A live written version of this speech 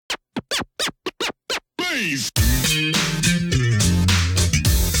Blaze.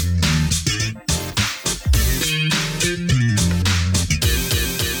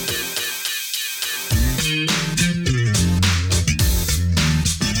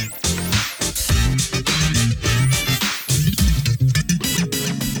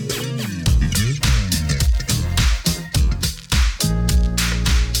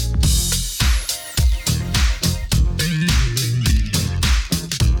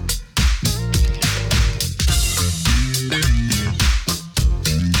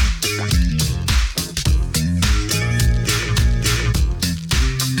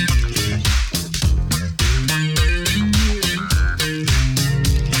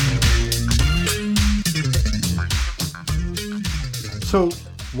 So,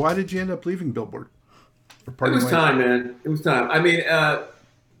 why did you end up leaving Billboard? It was time, man. It was time. I mean, I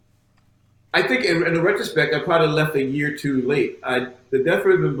think in retrospect, I probably left a year too late. The Death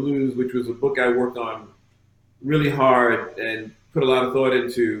Rhythm Blues, which was a book I worked on really hard and put a lot of thought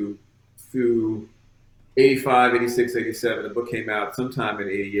into through 85, 86, 87. The book came out sometime in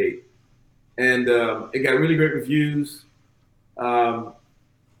 88. And it got really great reviews.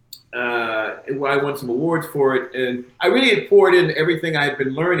 I won some awards for it, and I really had poured in everything I had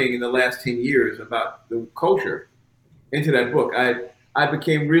been learning in the last 10 years about the culture into that book. I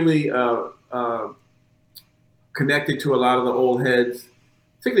became really connected to a lot of the old heads,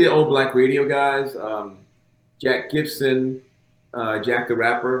 particularly the old black radio guys, Jack Gibson, Jack the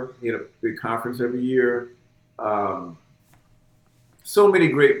Rapper. He had a big conference every year. So many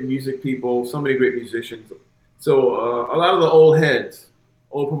great music people, so many great musicians. So a lot of the old heads,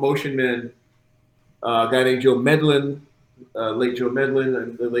 old promotion men, a guy named Joe Medlin, late Joe Medlin,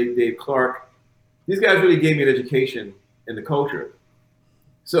 and the late Dave Clark. These guys really gave me an education in the culture.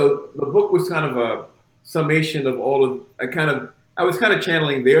 So the book was kind of a summation of all of, I was kind of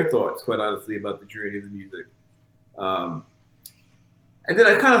channeling their thoughts, quite honestly, about the journey of the music. And then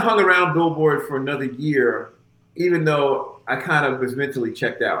I kind of hung around Billboard for another year, even though I kind of was mentally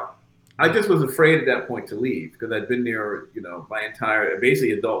checked out. I just was afraid at that point to leave because I'd been there, my entire,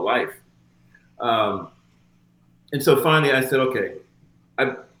 basically adult life. And so finally I said, okay,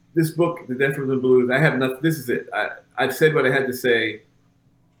 this book, The Death Rhythm Blues, I have nothing, this is it. I've said what I had to say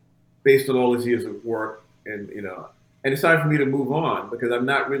based on all these years of work and it's time for me to move on because I'm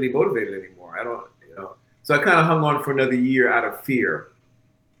not really motivated anymore. I don't, so I kind of hung on for another year out of fear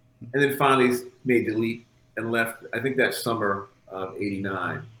and then finally made the leap and left, I think that summer of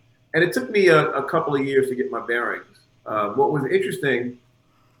 89. And it took me a couple of years to get my bearings. What was interesting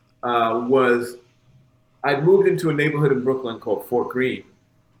was I moved into a neighborhood in Brooklyn called Fort Greene.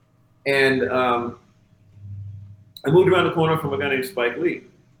 And I moved around the corner from a guy named Spike Lee,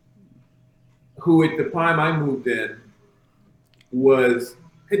 who at the time I moved in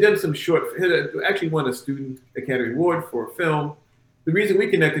had done some actually won a Student Academy Award for a film. The reason we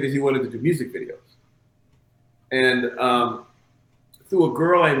connected is he wanted to do music videos. And through a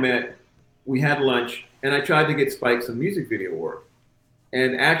girl I met, we had lunch, and I tried to get Spike some music video work.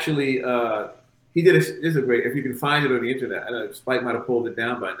 And actually, he did this is a great, if you can find it on the internet, I don't know, Spike might have pulled it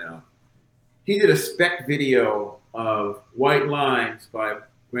down by now. He did a spec video of White Lines by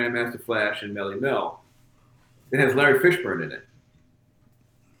Grandmaster Flash and Melle Mel. It has Larry Fishburne in it.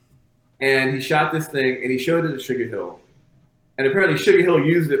 And he shot this thing, and he showed it at Sugar Hill. And apparently Sugar Hill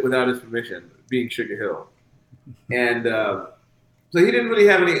used it without his permission, being Sugar Hill. And so he didn't really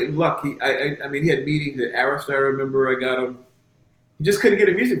have any luck. I mean, he had meetings at Arista, I remember I got him. He just couldn't get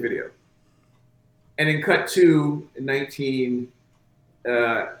a music video. And in cut two, in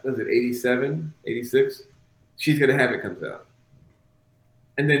 87, 86, She's Gonna Have It comes out.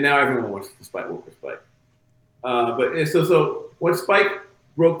 And then now everyone wants to work with Spike. But so when Spike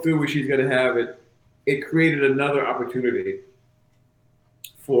broke through with She's Gonna Have It, it created another opportunity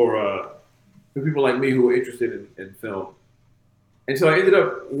for people like me who were interested in film. And so I ended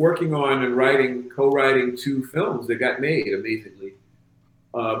up working on and co-writing 2 films that got made, amazingly,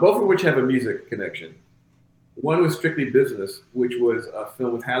 both of which have a music connection. One was Strictly Business, which was a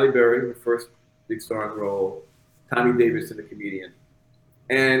film with Halle Berry, the first big starring role, Tommy Davidson, the comedian.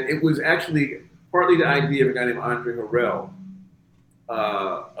 And it was actually partly the idea of a guy named Andre Harrell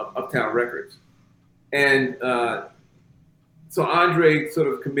of Uptown Records. And so Andre sort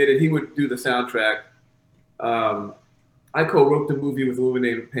of committed, he would do the soundtrack. I co-wrote the movie with a woman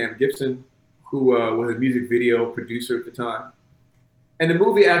named Pam Gibson, who was a music video producer at the time. And the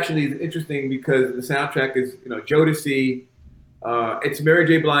movie actually is interesting because the soundtrack is, Jodeci. It's Mary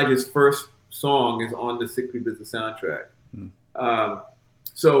J. Blige's first song is on the Strictly Business soundtrack.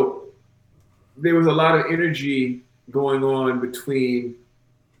 So there was a lot of energy going on between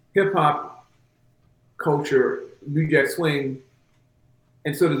hip hop culture, New Jack Swing,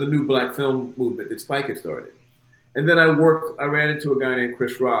 and sort of the new black film movement that Spike had started. And then I ran into a guy named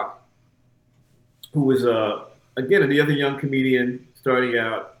Chris Rock, who was, again, another young comedian starting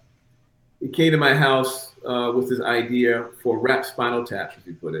out. He came to my house with this idea for rap Spinal Taps, as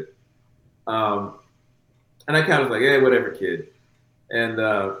he put it. And I kind of was like, hey, whatever, kid. And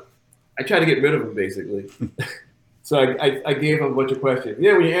I tried to get rid of him, basically. So I gave him a bunch of questions.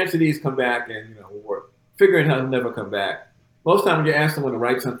 Yeah, when you answer these, come back, and we're figuring how to never come back. Most times you ask someone to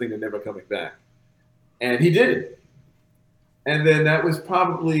write something, they're never coming back. And he did. And then that was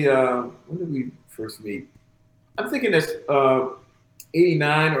probably, when did we first meet? I'm thinking that's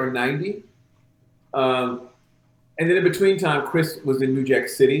 89 or 90. And then in between time, Chris was in New Jack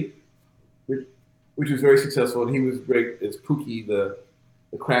City, which was very successful. And he was great as Pookie, the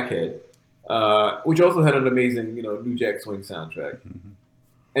crackhead, which also had an amazing, New Jack Swing soundtrack. Mm-hmm.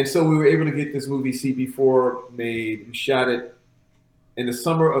 And so we were able to get this movie CB4 made. We shot it in the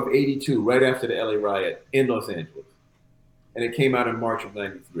summer of '82, right after the LA riot in Los Angeles. And it came out in March of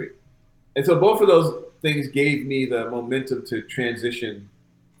 '93. And so both of those things gave me the momentum to transition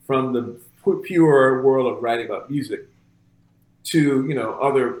from the pure world of writing about music to,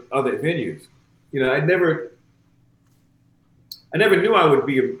 other venues. I never knew I would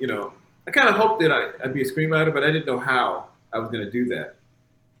be, I kind of hoped that I'd be a screenwriter, but I didn't know how I was going to do that.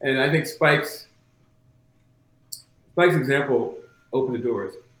 And I think Spike's example opened the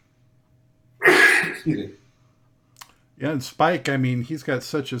doors. Excuse me. Yeah, and Spike, I mean, he's got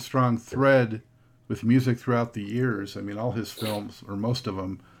such a strong thread with music throughout the years. I mean, all his films, or most of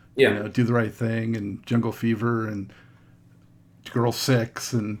them, Do the Right Thing and Jungle Fever and Girl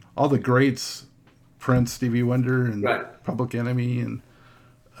 6 and all the greats, Prince, Stevie Wonder, and right. Public Enemy,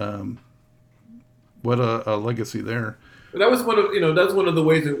 and what a legacy there. But that was one of the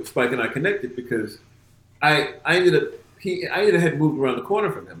ways that Spike and I connected, because I had moved around the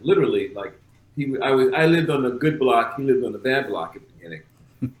corner from him, literally. Like I lived on the good block, he lived on the bad block at the beginning,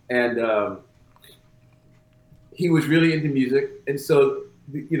 and he was really into music, and so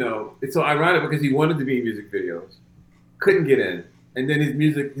it's so ironic because he wanted to be in music videos, couldn't get in, and then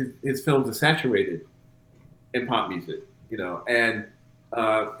his films are saturated in pop music, and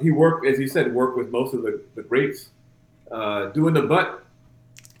he worked, as you said, with most of the greats. Doing the Butt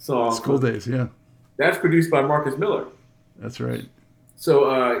song. School Days, yeah. That's produced by Marcus Miller. That's right.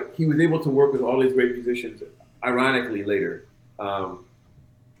 So he was able to work with all these great musicians, ironically, later.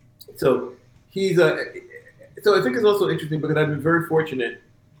 So he's so I think it's also interesting because I've been very fortunate,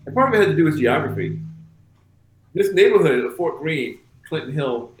 and part of it had to do with geography. This neighborhood of Fort Greene, Clinton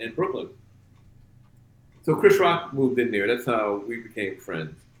Hill, and Brooklyn. So Chris Rock moved in there. That's how we became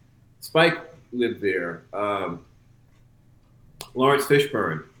friends. Spike lived there. Lawrence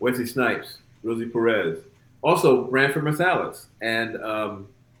Fishburne, Wesley Snipes, Rosie Perez, also Branford Marsalis, and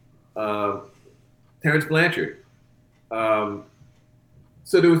Terrence Blanchard.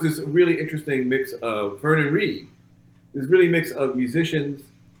 So there was this really interesting mix of Vernon Reid, this really mix of musicians,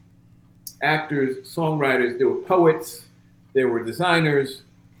 actors, songwriters. There were poets, there were designers,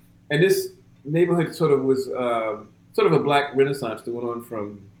 and this neighborhood sort of was sort of a black renaissance that went on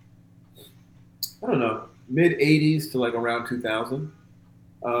from, I don't know, mid '80s to like around 2000.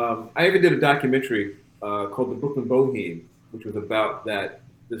 I even did a documentary called The Brooklyn Boheme, which was about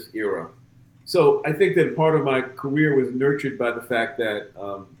this era. So I think that part of my career was nurtured by the fact that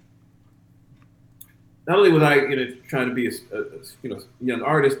not only was I trying to be a young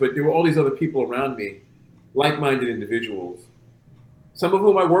artist, but there were all these other people around me, like-minded individuals, some of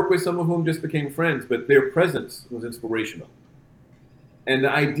whom I worked with, some of whom just became friends, but their presence was inspirational. And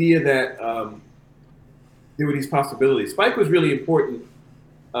the idea that there were these possibilities. Spike was really important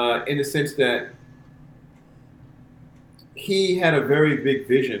in the sense that he had a very big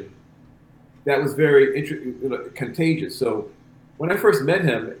vision that was very contagious. So when I first met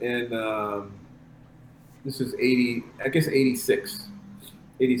him in, this is 86,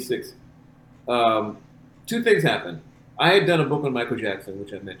 two things happened. I had done a book on Michael Jackson,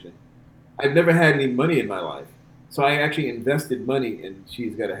 which I mentioned. I've never had any money in my life. So I actually invested money in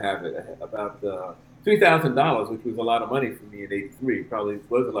She's Gotta Have It, about $3,000, which was a lot of money for me in '83. Probably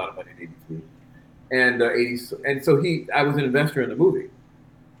was a lot of money in '83. And so I was an investor in the movie.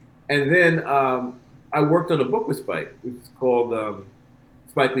 And then I worked on a book with Spike, which is called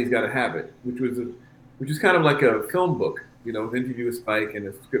Spike Lee's Gotta Have It, which is kind of like a film book, with an interview with Spike and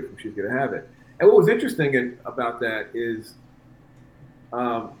a script from She's Gotta Have It. And what was interesting about that is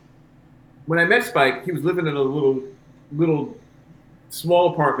when I met Spike, he was living in a little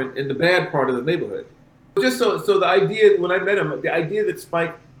small apartment in the bad part of the neighborhood. Just so the idea, when I met him, the idea that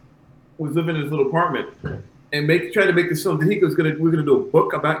Spike was living in his little apartment and trying to make this film. Then we're gonna do a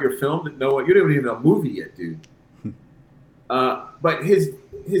book about your film that no one, you don't even know a movie yet, dude. But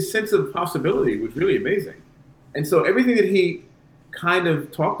his sense of possibility was really amazing. And so everything that he kind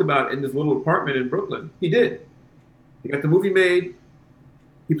of talked about in this little apartment in Brooklyn, he did. He got the movie made.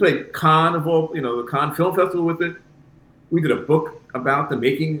 He played Cannes the Cannes Film Festival with it. We did a book about the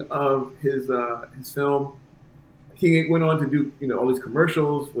making of his film. He went on to do all these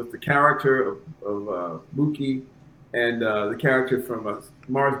commercials with the character of Mookie and the character from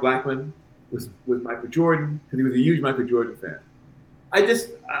Mars Blackman with Michael Jordan, because he was a huge Michael Jordan fan.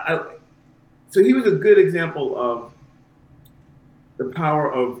 So he was a good example of the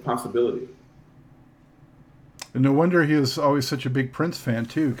power of possibility. And no wonder he was always such a big Prince fan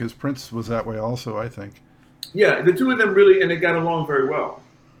too, because Prince was that way also, I think. Yeah, the two of them really, and they got along very well.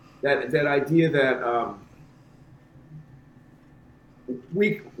 That idea that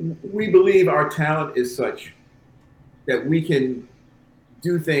we believe our talent is such that we can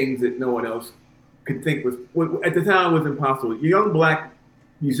do things that no one else could think was at the time was impossible. Young black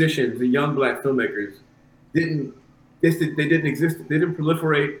musicians and young black filmmakers didn't exist. They didn't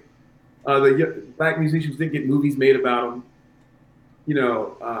proliferate. The black musicians didn't get movies made about them.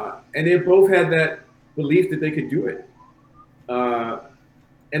 And they both had that belief that they could do it,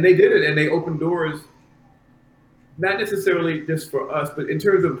 and they did it, and they opened doors. Not necessarily just for us, but in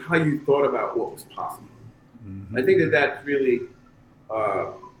terms of how you thought about what was possible. Mm-hmm. I think that that's really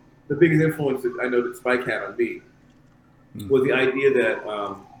the biggest influence that I know that Spike had on me was the idea that,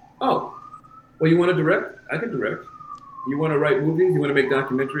 well, you want to direct? I can direct. You want to write movies? You want to make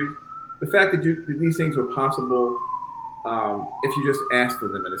documentaries? The fact that these things were possible if you just asked for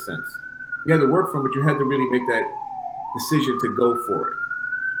them, in a sense. You had to work for them, but you had to really make that decision to go for it.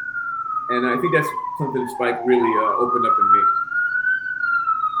 And I think that's something that Spike really opened up in me.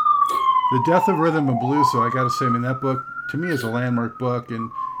 The Death of Rhythm and Blues, so I got to say, I mean, that book to me is a landmark book. And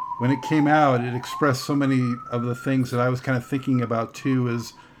when it came out, it expressed so many of the things that I was kind of thinking about too.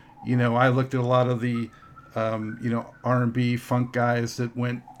 Is, I looked at a lot of the, R&B funk guys that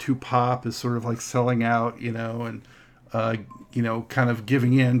went to pop as sort of like selling out, and kind of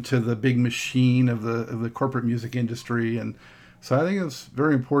giving in to the big machine of the corporate music industry. And so I think it's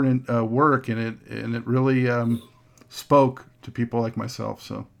very important work, and it really spoke to people like myself.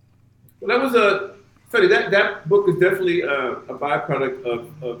 So, well, that was funny. That book is definitely a byproduct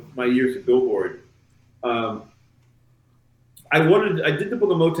of my years at Billboard. I did the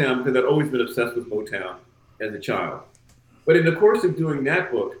book of Motown because I'd always been obsessed with Motown as a child. But in the course of doing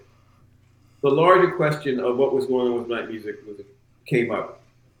that book, the larger question of what was going on with black music came up,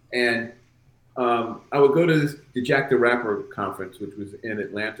 and I would go to the Jack the Rapper conference, which was in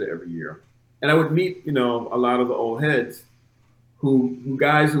Atlanta every year. And I would meet, a lot of the old heads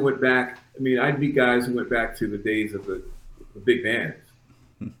guys who went back. I mean, I'd meet guys who went back to the days of the big bands.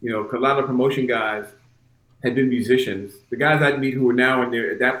 A lot of promotion guys had been musicians. The guys I'd meet who were now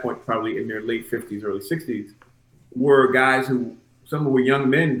at that point, probably in their late 50s, early 60s, were guys some were young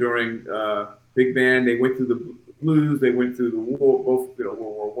men during big band. They went through the blues. They went through the war, both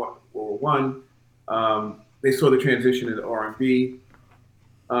World War I. They saw the transition into R&B,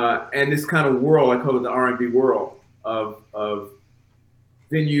 and this kind of world, I call it the R&B world of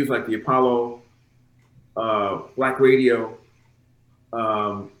venues like the Apollo, Black Radio,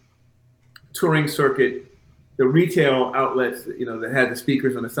 touring circuit, the retail outlets, that had the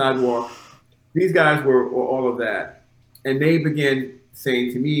speakers on the sidewalk. These guys were all of that, and they began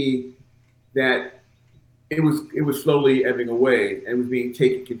saying to me that it was slowly ebbing away and was being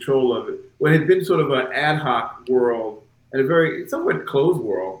taken control of it. What had been sort of an ad hoc world and a very somewhat closed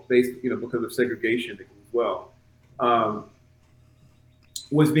world, based because of segregation as well,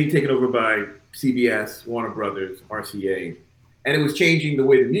 was being taken over by CBS, Warner Brothers, RCA, and it was changing the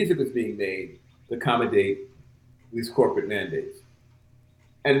way the music was being made to accommodate these corporate mandates.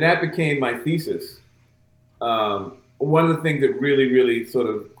 And that became my thesis. One of the things that really, really sort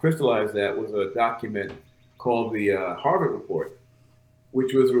of crystallized that was a document called the Harvard Report,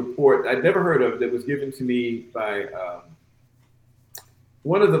 which was a report I'd never heard of that was given to me by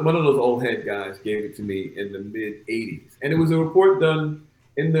one of those old head guys gave it to me in the mid 80s. And it was a report done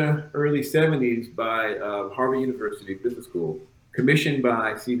in the early 70s by Harvard University Business School, commissioned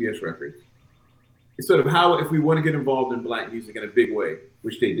by CBS Records. It's sort of how, if we want to get involved in black music in a big way,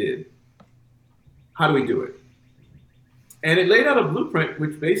 which they did, how do we do it? And it laid out a blueprint,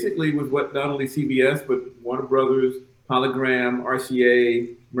 which basically was what not only CBS, but Warner Brothers, Polygram,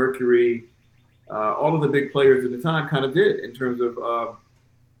 RCA, Mercury, all of the big players at the time kind of did in terms of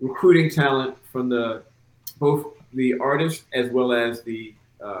recruiting talent from both the artists as well as the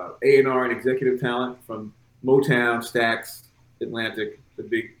A&R and executive talent from Motown, Stax, Atlantic, the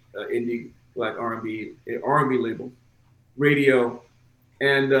big indie black R&B label, radio,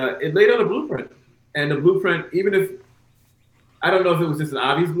 and it laid out a blueprint. And the blueprint, even if I don't know if it was just an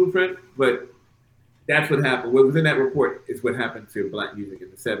obvious blueprint, but that's what happened. What was in that report is what happened to black music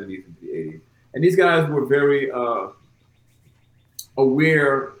in the 70s and the 80s. And these guys were very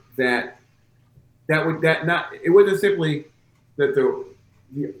aware that it wasn't simply that the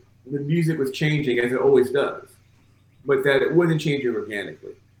music was changing as it always does, but that it wasn't changing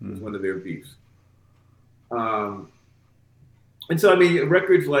organically. Was one of their beefs. And so, I mean,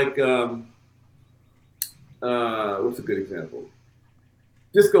 records like what's a good example?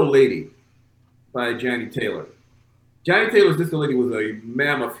 Disco Lady by Johnny Taylor. Johnny Taylor's Disco Lady was a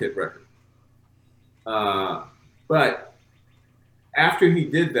mammoth hit record. But after he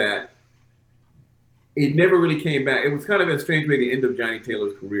did that, it never really came back. It was kind of in a strange way the end of Johnny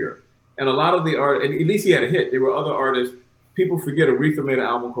Taylor's career. And a lot of the art, and at least he had a hit. There were other artists. People forget Aretha made an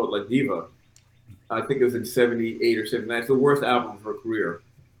album called La Diva. I think it was in 78 or 79. It's the worst album of her career.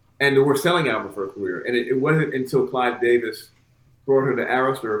 And the worst selling album of her career. And it wasn't until Clive Davis brought her to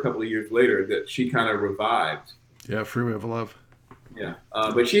Arista a couple of years later that she kind of revived. Yeah, Freeway of Love. Yeah,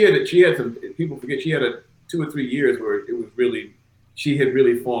 but she had some. People forget she had 2 or 3 years where it was really, she had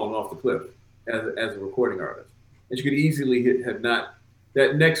really fallen off the cliff as a recording artist, and she could easily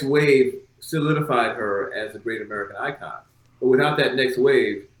that next wave solidified her as a great American icon. But without that next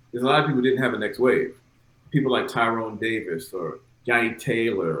wave, there's a lot of people who didn't have a next wave. People like Tyrone Davis or Johnny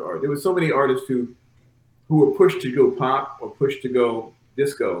Taylor, or there were so many artists who were pushed to go pop or pushed to go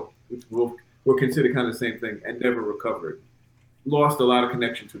disco, which were considered kind of the same thing, and never recovered. Lost a lot of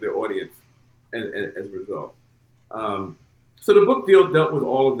connection to their audience as a result. So the book dealt with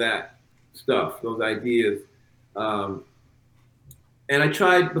all of that stuff, those ideas. And I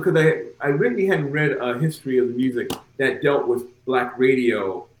tried, because I really hadn't read a history of the music that dealt with black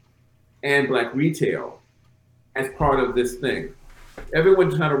radio and black retail as part of this thing. Everyone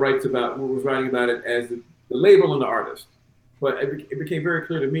kind of was writing about it as the label and the artist. But it became very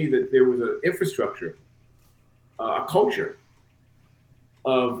clear to me that there was an infrastructure, a culture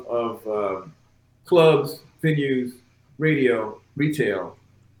of clubs, venues, radio, retail,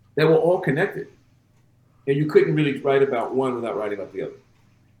 that were all connected. And you couldn't really write about one without writing about the other.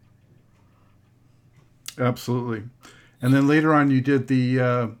 Absolutely. And then later on, you did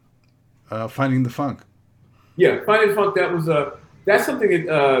the Finding the Funk. Yeah, Finding the Funk, that's something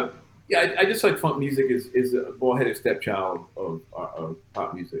that, I just like funk music is a bald-headed stepchild of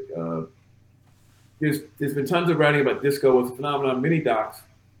pop music. There's been tons of writing about disco. It's a phenomenon, many docs.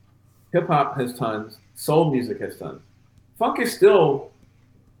 Hip hop has tons. Soul music has tons. Funk is still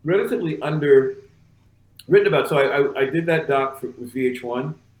relatively written about. So I did that doc with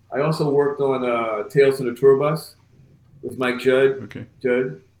VH1. I also worked on Tales from the Tour Bus with Mike Judd. Okay.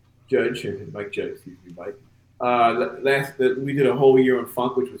 Mike Judd, excuse me, Mike. We did a whole year on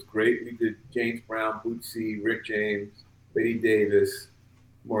funk, which was great. We did James Brown, Bootsy, Rick James, Betty Davis,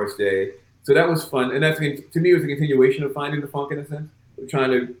 Morris Day. So that was fun. And to me, it was a continuation of Finding the Funk in a sense. We're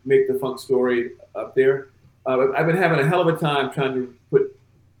trying to make the funk story up there. I've been having a hell of a time trying to put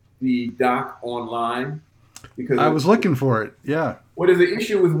the doc online. Because I was looking for it, yeah. What is the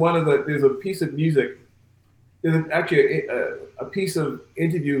issue with there's a piece of music, there's actually a piece of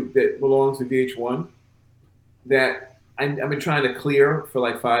interview that belongs to VH1 that I've been trying to clear for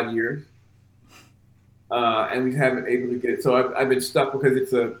like 5 years, and we haven't been able to get it. So I've been stuck because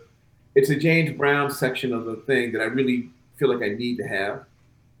it's a James Brown section of the thing that I really feel like I need to have.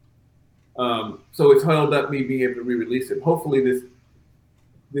 So it's held up me being able to re-release it. Hopefully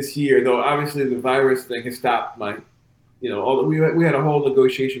this year, though obviously the virus thing has stopped we had a whole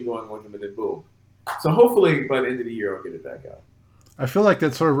negotiation going on with them, and then boom. So hopefully by the end of the year I'll get it back out. I feel like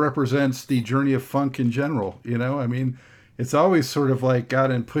that sort of represents the journey of funk in general. I mean, it's always sort of like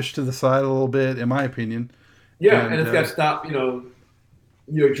gotten pushed to the side a little bit, in my opinion. Yeah, and it's got stopped.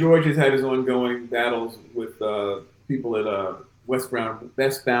 George has had his ongoing battles with people at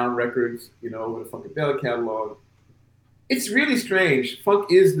Westbound Records, over the Funkadelic catalog. It's really strange.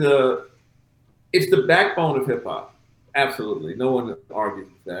 Funk is the backbone of hip hop. Absolutely, no one argues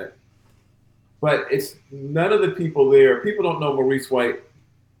with that. But it's none of the people there. People don't know Maurice White,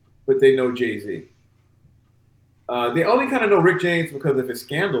 but they know Jay-Z. They only kind of know Rick James because of his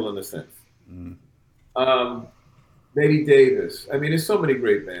scandal, in a sense. Mm. Betty Davis. I mean, there's so many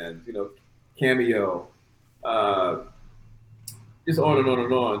great bands. Cameo. Just on and on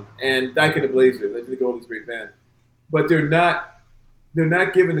and on. And Dyke and the Blazers. I think all these great bands, but they're not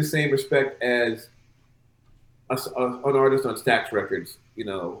given the same respect as an artist on Stax Records,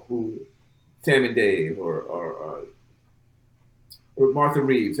 who Sam and Dave or Martha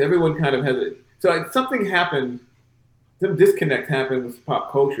Reeves. Everyone kind of has it. So something happened, some disconnect happened with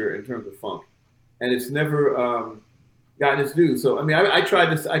pop culture in terms of funk, and it's never gotten its due. So I mean, I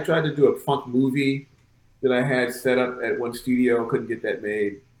tried to do a funk movie that I had set up at one studio, couldn't get that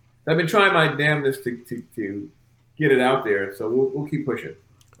made. I've been trying my damnedest to get it out there, so we'll keep pushing.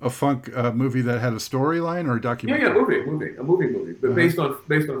 A funk movie that had a storyline or a documentary? Yeah, a movie, but based on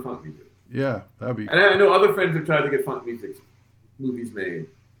funk music. Yeah, that'd be. And I know other friends have tried to get funk movies made,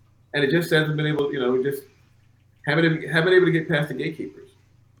 and it just hasn't been able. Just haven't been able to get past the gatekeepers.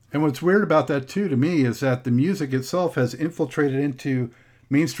 And what's weird about that too, to me, is that the music itself has infiltrated into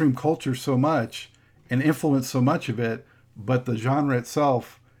mainstream culture so much and influenced so much of it, but the genre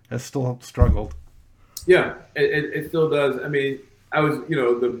itself has still struggled. Yeah, it still does. I mean,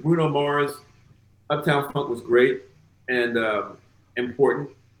 the Bruno Mars Uptown Funk was great and important,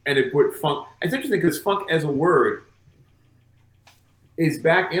 and it put funk. It's interesting because funk as a word is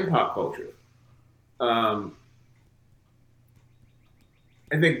back in pop culture.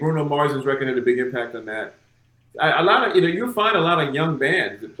 I think Bruno Mars's record had a big impact on that. A lot of you'll find a lot of young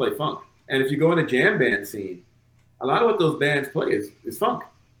bands that play funk, and if you go in the jam band scene, a lot of what those bands play is funk.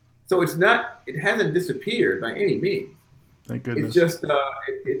 So it hasn't disappeared by any means. Thank goodness. It's just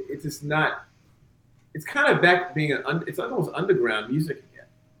it's just not. It's kind of back being it's almost underground music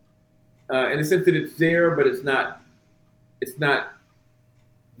again, in the sense that it's there, but it's not. It's not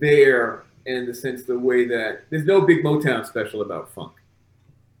there in the sense the way that there's no big Motown special about funk.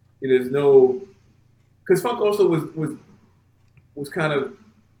 There's no, because funk also was kind of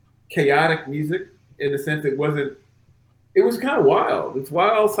chaotic music in the sense it was kind of wild. It's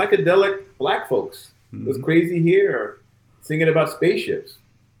wild, psychedelic black folks. Mm-hmm. It was crazy here, singing about spaceships.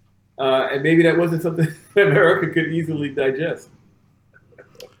 And maybe that wasn't something America could easily digest.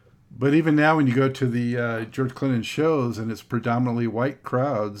 But even now, when you go to the George Clinton shows, and it's predominantly white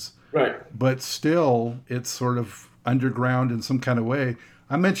crowds, right? But still, it's sort of underground in some kind of way.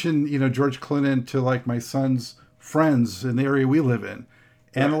 I mentioned, George Clinton to like my son's friends in the area we live in,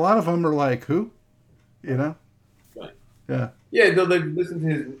 and right. A lot of them are like, "Who?" Right. Yeah. Yeah, they've listened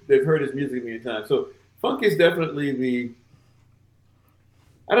to they've heard his music many times. So funk is definitely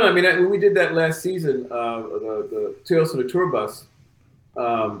I don't know. I mean, when we did that last season, the Tales from the Tour Bus,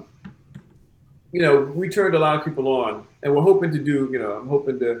 we turned a lot of people on, and we're hoping to do. I'm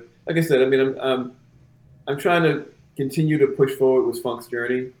hoping to, like I said, I mean, I'm trying to continue to push forward with funk's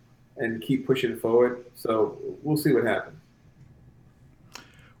journey and keep pushing forward. So we'll see what happens.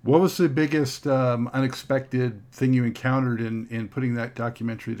 What was the biggest unexpected thing you encountered in putting that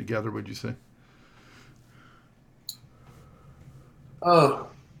documentary together, would you say? What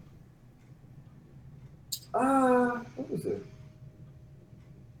was it?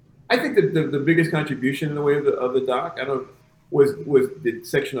 I think the biggest contribution in the way of the doc, was the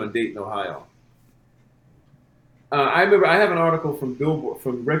section on Dayton, Ohio. I remember I have an article from Billboard,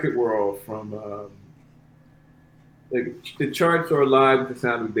 from Record World, from the charts are alive with the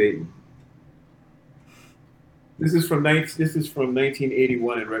sound of Dayton. This is from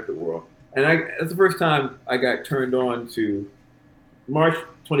 1981 in Record World, and that's the first time I got turned on to March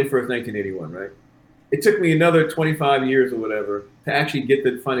 21st, 1981. Right. It took me another 25 years or whatever to actually get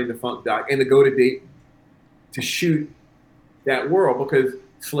the Finding the Funk doc and to go to Dayton to shoot that world, because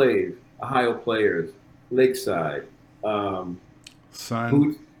Slave, Ohio Players, Lakeside, Sun,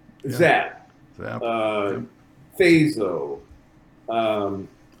 Zap, Phaso.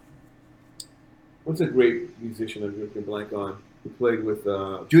 What's a great musician I'm drinking blank on who played with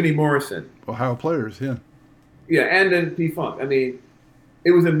Judy Morrison? Ohio Players, yeah. Yeah, and then P-Funk. I mean,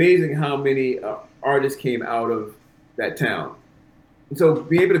 it was amazing how many artists came out of that town. And so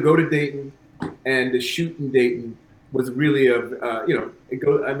being able to go to Dayton and to shoot in Dayton was really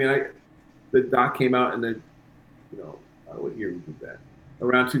the doc came out in the, what year we did that?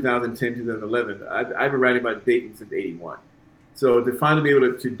 Around 2010, 2011. I've been writing about Dayton since '81. So to finally be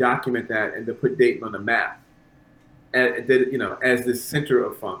able to document that and to put Dayton on the map, as the center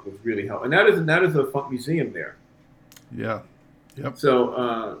of funk was really helpful. And that is a funk museum there. Yeah. Yep.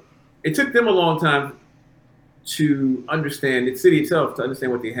 So it took them a long time to understand, the city itself, to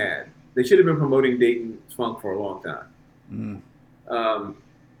understand what they had. They should have been promoting Dayton's funk for a long time. And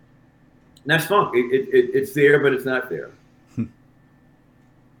that's funk. It's there, but it's not there.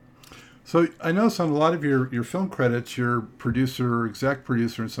 So I noticed on a lot of your film credits, you're producer or exec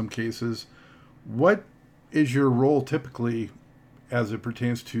producer in some cases. What is your role typically as it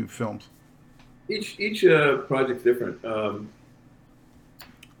pertains to films? Each project's different. On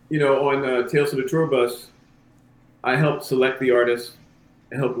Tales of the Tour Bus, I helped select the artists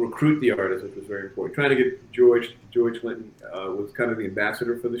and help recruit the artists, which was very important. Trying to get George Clinton was kind of the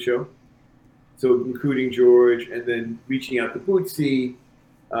ambassador for the show. So recruiting George and then reaching out to Bootsy,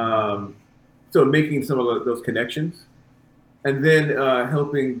 so making some of those connections, and then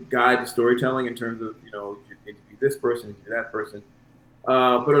helping guide the storytelling in terms of you interview this person, interview that person.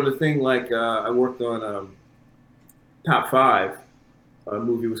 But on the thing like I worked on Top Five, a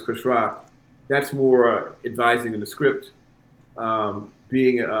movie with Chris Rock. That's more advising in the script,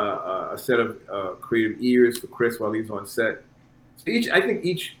 being a set of creative ears for Chris while he's on set. So I think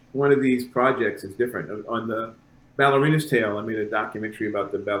each one of these projects is different. On the Ballerina's Tale, I made a documentary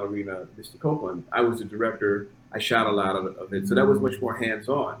about the ballerina Misty Copeland. I was the director. I shot a lot of it, so that was much more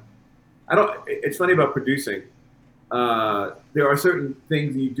hands-on. I don't. It's funny about producing. There are certain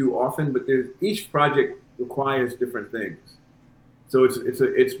things you do often, but each project requires different things. So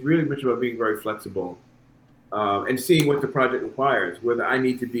it's really much about being very flexible and seeing what the project requires. Whether I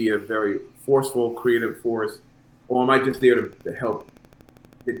need to be a very forceful, creative force, or am I just there to help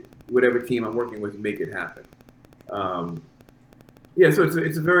whatever team I'm working with make it happen. Yeah, so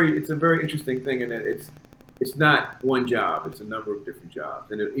it's a very interesting thing, and it's not one job; it's a number of different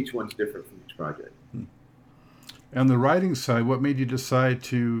jobs, and each one's different from each project. On the writing side, what made you decide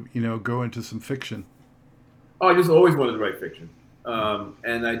to go into some fiction? Oh, I just always wanted to write fiction,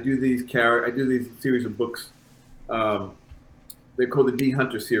 and I do these series of books. They're called the D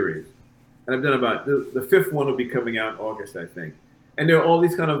Hunter series, and I've done about the fifth one will be coming out in August, I think. And there are all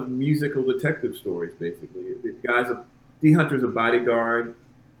these kind of musical detective stories, basically. The guys, D Hunter's a bodyguard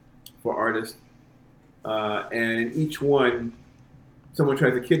for artists, and each one, someone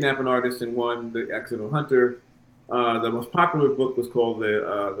tries to kidnap an artist, and one, the accidental hunter. The most popular book was called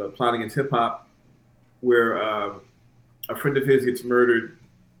the Plot Against Hip Hop, where a friend of his gets murdered,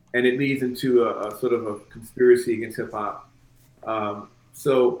 and it leads into a sort of a conspiracy against hip hop.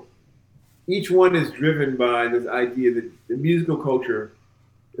 So each one is driven by this idea that the musical culture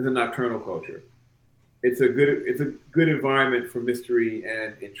is a nocturnal culture. It's a good environment for mystery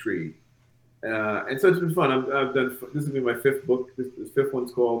and intrigue, and so it's been fun. I've done this has been my fifth book. This fifth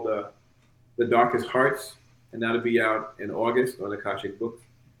one's called The Darkest Hearts, and that'll be out in August on Akashic Books.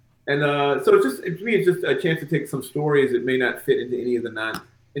 And so to me, it's just a chance to take some stories that may not fit into any of the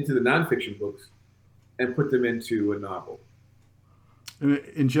nonfiction books, and put them into a novel.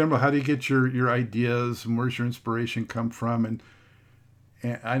 In general, how do you get your ideas, and where's your inspiration come from? And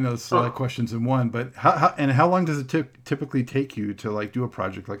I know it's a lot of questions in one, but how long does it typically take you to do a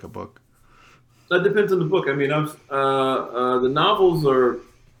project like a book? That depends on the book. I mean, the novels are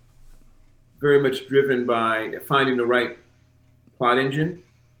very much driven by finding the right plot engine.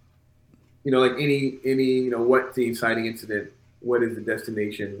 Like any what's the inciting incident? What is the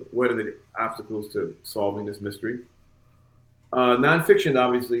destination? What are the obstacles to solving this mystery? Nonfiction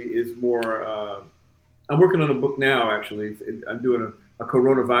obviously is more. I'm working on a book now. Actually, I'm doing a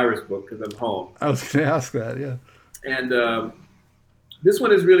coronavirus book because I'm home. I was going to ask that, yeah. And this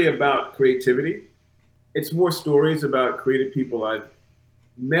one is really about creativity. It's more stories about creative people I've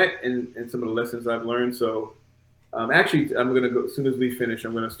met and some of the lessons I've learned. So actually, I'm going to go as soon as we finish.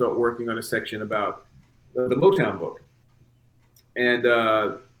 I'm going to start working on a section about the Motown book. And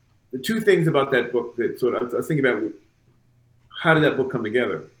the two things about that book that sort of I was thinking about, how did that book come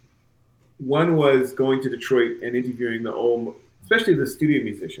together? One was going to Detroit and interviewing especially the studio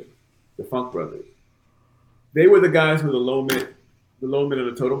musicians, the Funk Brothers. They were the guys who were the low men on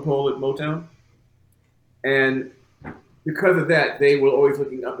the totem pole at Motown. And because of that, they were always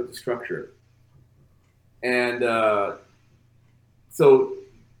looking up at the structure. And so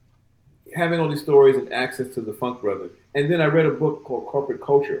having all these stories and access to the Funk Brothers. And then I read a book called Corporate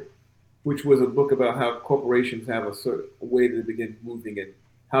Culture, which was a book about how corporations have a certain way to begin moving and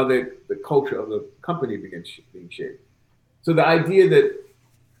how the culture of the company begins being shaped. So the idea that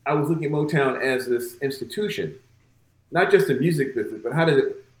I was looking at Motown as this institution, not just a music business, but how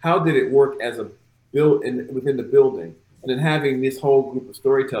did it work as a within the building, and then having this whole group of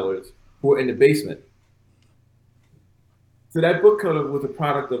storytellers who were in the basement. So that book kind of was a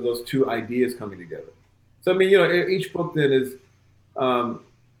product of those two ideas coming together. So I mean, each book then is catalyzed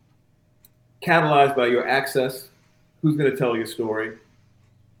by your access, who's going to tell your story,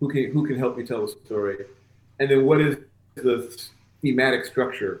 who can help you tell the story, and then what is the thematic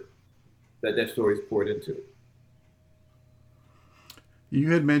structure that story is poured into.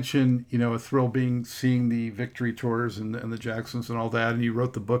 You had mentioned, a thrill being seeing the victory tours and the Jacksons and all that, and you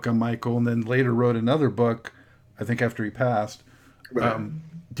wrote the book on Michael, and then later wrote another book, I think after he passed. Right.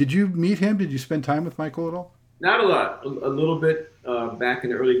 Did you meet him? Did you spend time with Michael at all? Not a lot. A little bit back in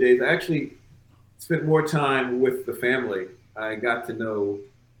the early days. I actually spent more time with the family I got to know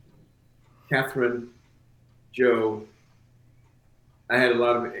Catherine, Joe. I had a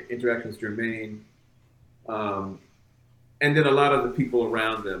lot of interactions with Jermaine, um, and then a lot of the people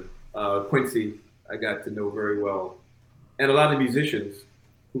around them. Quincy, I got to know very well, and a lot of musicians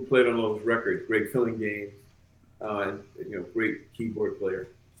who played on those records. Greg Fillinganes, and great keyboard player.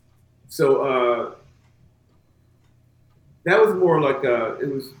 So that was more like it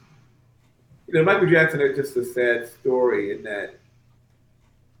was. Michael Jackson is just a sad story in that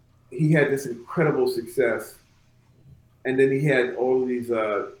he had this incredible success, and then he had all of these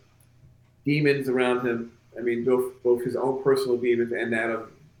demons around him. I mean, both his own personal demons and that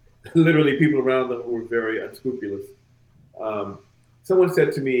of literally people around him who were very unscrupulous. Um, Someone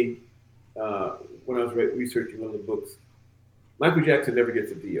said to me when I was researching one of the books, Michael Jackson never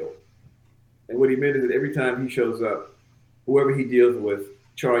gets a deal. And what he meant is that every time he shows up, whoever he deals with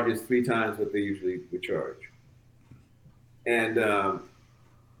charges 3 times what they usually would charge. And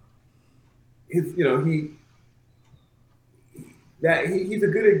he's a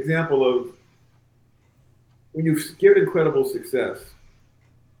good example of when you give incredible success,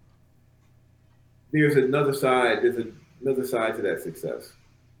 there's another side. There's another side to that success,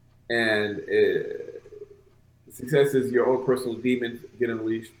 and success is your own personal demons get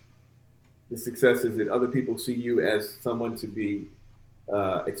unleashed. The success is that other people see you as someone to be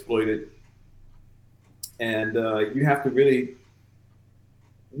exploited, and you have to really,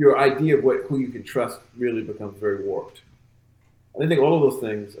 your idea of who you can trust really becomes very warped. And I think all of those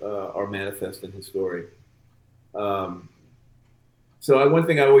things are manifest in his story. So one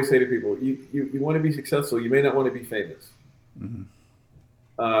thing I always say to people, you want to be successful, you may not want to be famous.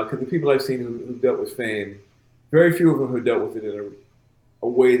 Because the people I've seen who dealt with fame, very few of them who dealt with it in a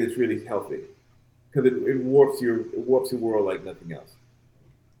way that's really healthy. Because it warps your world like nothing else.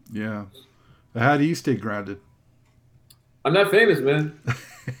 Yeah. How do you stay grounded? I'm not famous, man.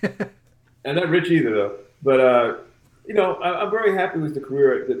 I'm not rich either, though. But I'm very happy with the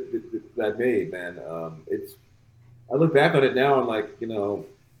career that I made, man. I look back on it now and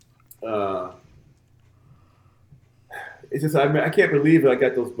it's just I can't believe that I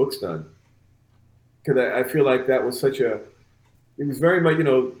got those books done, because I feel like that was it was very much,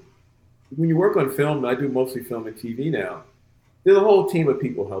 when you work on film, I do mostly film and TV now. There's a whole team of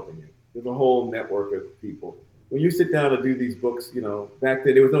people helping you. There's a whole network of people. When you sit down to do these books, back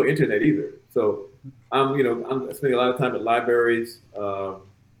then there was no internet either. So I'm spending a lot of time at libraries,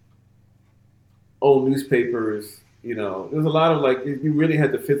 old newspapers. There's a lot of you really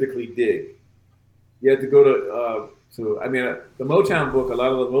had to physically dig. You had to go to the Motown book. A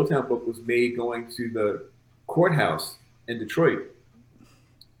lot of the Motown book was made going to the courthouse in Detroit,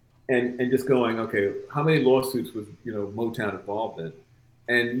 and just going, okay, how many lawsuits was Motown involved in?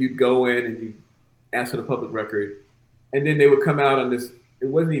 And you'd go in and you ask for the public record, and then they would come out on this. It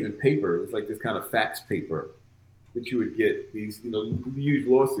wasn't even paper; it was like this kind of fax paper that you would get these huge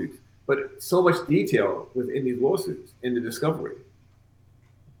lawsuits. But so much detail was in these lawsuits, in the discovery.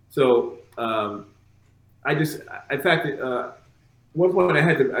 So in fact, one point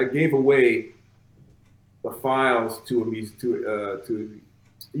I gave away the files to the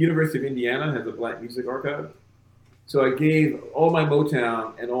University of Indiana has a Black Music Archive. So I gave all my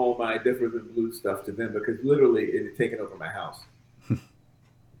Motown and all my Death Rhythm Blues stuff to them because literally it had taken over my house.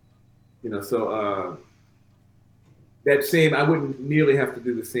 So I wouldn't nearly have to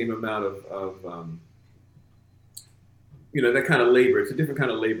do the same amount of that kind of labor. It's a different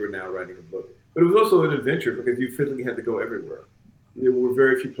kind of labor now writing a book. But it was also an adventure because you physically had to go everywhere. There were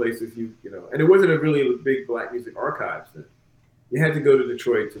very few places and it wasn't a really big Black music archives then. You had to go to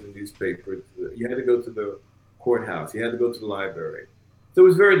Detroit to the newspaper. You had to go to the courthouse. You had to go to the library. So it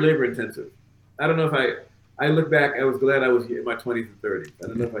was very labor intensive. I don't know if I look back, I was glad I was in my 20s and 30s. I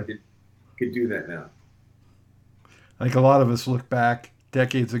don't know if I could do that now. I think a lot of us look back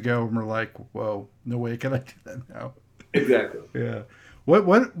decades ago and we're like, whoa, no way can I do that now. Exactly. Yeah.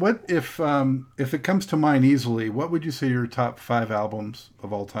 What if it comes to mind easily, what would you say your top 5 albums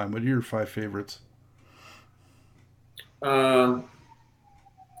of all time? What are your 5 favorites? Love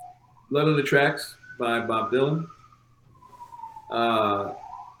of the Tracks by Bob Dylan. I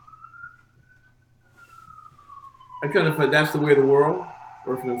kind of That's the Way of the World,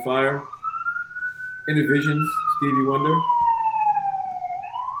 Earth and Fire. Inner Visions, Stevie Wonder.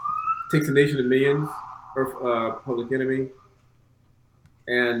 Takes a Nation of Millions, Public Enemy.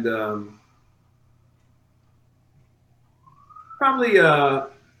 And probably, I'm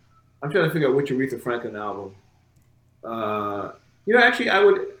trying to figure out which Aretha Franklin album. Actually, I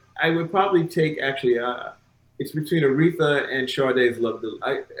would probably take it's between Aretha and Sade's Love.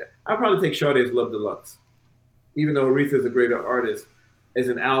 I'd probably take Sade's Love Deluxe. even though Aretha's a greater artist, as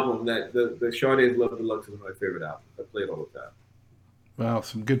an album, that the Sade's Love Deluxe is one of my favorite albums. I play it all the time. Wow,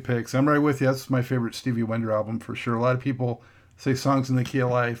 some good picks. I'm right with you. That's my favorite Stevie Wonder album for sure. A lot of people say Songs in the Key of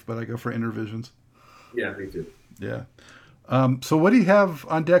Life, but I go for Intervisions. Yeah, me too. Yeah. So what do you have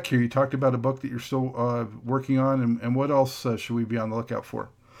on deck here? You talked about a book that you're still working on, and what else should we be on the lookout for?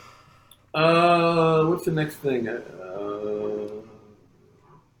 What's the next thing?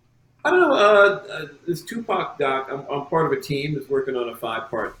 I don't know. This Tupac doc. I'm part of a team that's working on a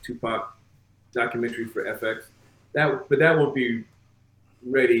 5-part Tupac documentary for FX. But that won't be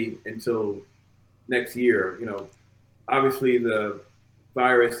ready until next year. Obviously the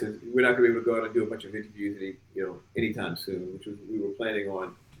virus is. We're not going to be able to go out and do a bunch of interviews anytime soon, which we were planning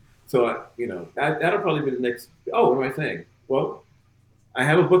on. So that'll probably be the next. Oh, what am I saying? Well, I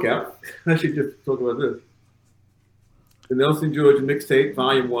have a book out. I should just talk about this. The Nelson George Mixtape,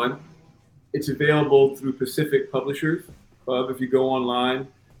 Volume 1. It's available through Pacific Publishers Pub. If you go online,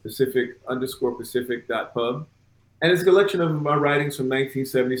 Pacific_Pacific.pub. And it's a collection of my writings from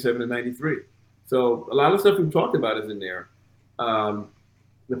 1977 to 93. So a lot of stuff we've talked about is in there.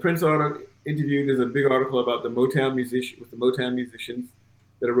 The Prince article interview, there's a big article about the Motown musicians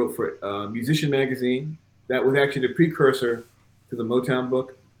that I wrote for Musician Magazine. That was actually the precursor to the Motown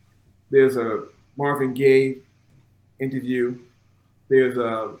book. There's a Marvin Gaye interview. There's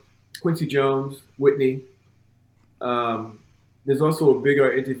a Quincy Jones, Whitney. There's also a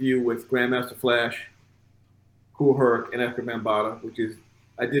bigger interview with Grandmaster Flash, Kool Herc, and Afrika Bambaataa, which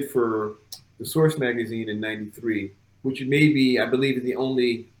I did for the Source magazine in '93, which maybe, I believe, is the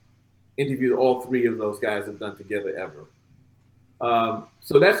only interview that all three of those guys have done together ever.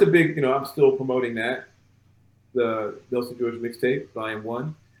 So that's a big, I'm still promoting that, the Nelson George Mixtape, Volume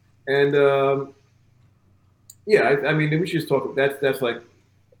 1. And I mean, we should just talk, that's like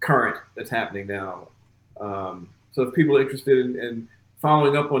current, that's happening now. So if people are interested in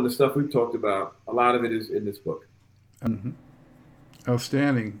following up on the stuff we've talked about, a lot of it is in this book. Mm-hmm.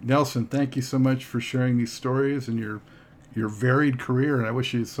 Outstanding. Nelson, thank you so much for sharing these stories and your varied career, and I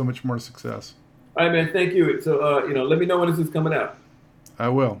wish you so much more success. All right, man, thank you. So, let me know when this is coming out. I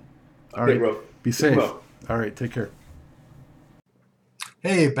will. All okay, right, bro. Be safe. Well. All right, take care.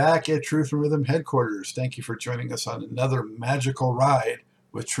 Hey, back at Truth and Rhythm headquarters. Thank you for joining us on another magical ride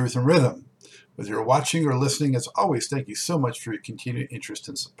with Truth and Rhythm. Whether you're watching or listening, as always, thank you so much for your continued interest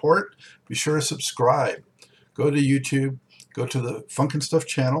and support. Be sure to subscribe. Go to YouTube. Go to the Funkin' Stuff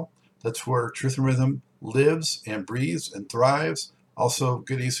channel. That's where Truth and Rhythm lives and breathes and thrives. Also,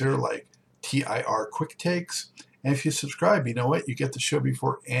 goodies here like TIR Quick Takes. And if you subscribe, you know what? You get the show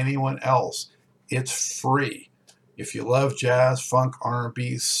before anyone else. It's free. If you love jazz, funk,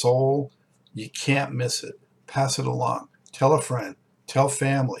 R&B, soul, you can't miss it. Pass it along. Tell a friend. Tell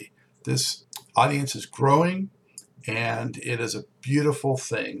family. This audience is growing, and it is a beautiful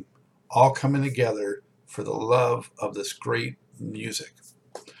thing, all coming together for the love of this great music.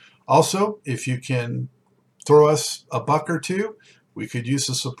 Also, if you can throw us a buck or two, we could use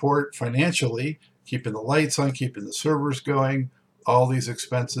the support financially, keeping the lights on, keeping the servers going, all these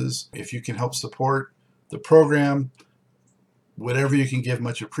expenses. If you can help support the program, whatever you can give,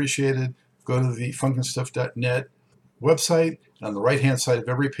 much appreciated. Go to the funkinstuff.net website. On the right-hand side of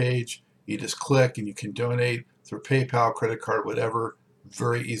every page, you just click and you can donate through PayPal, credit card, whatever.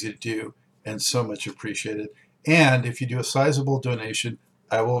 Very easy to do and so much appreciated. And if you do a sizable donation,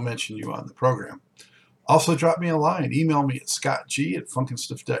 I will mention you on the program. Also, drop me a line. Email me at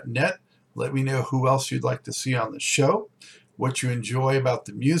scottg@funkinstuff.net. Let me know who else you'd like to see on the show, what you enjoy about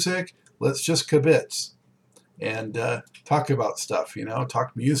the music. Let's just kibitz and talk about stuff,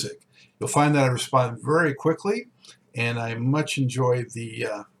 talk music. You'll find that I respond very quickly, and I much enjoy the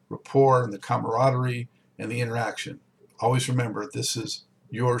rapport and the camaraderie and the interaction. Always remember, this is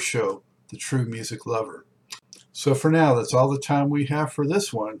your show, The True Music Lover. So for now, that's all the time we have for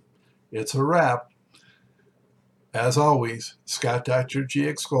this one. It's a wrap. As always, Scott Dr.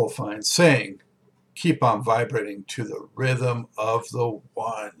 GX Goldfine saying, keep on vibrating to the rhythm of the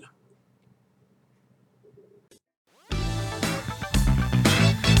one.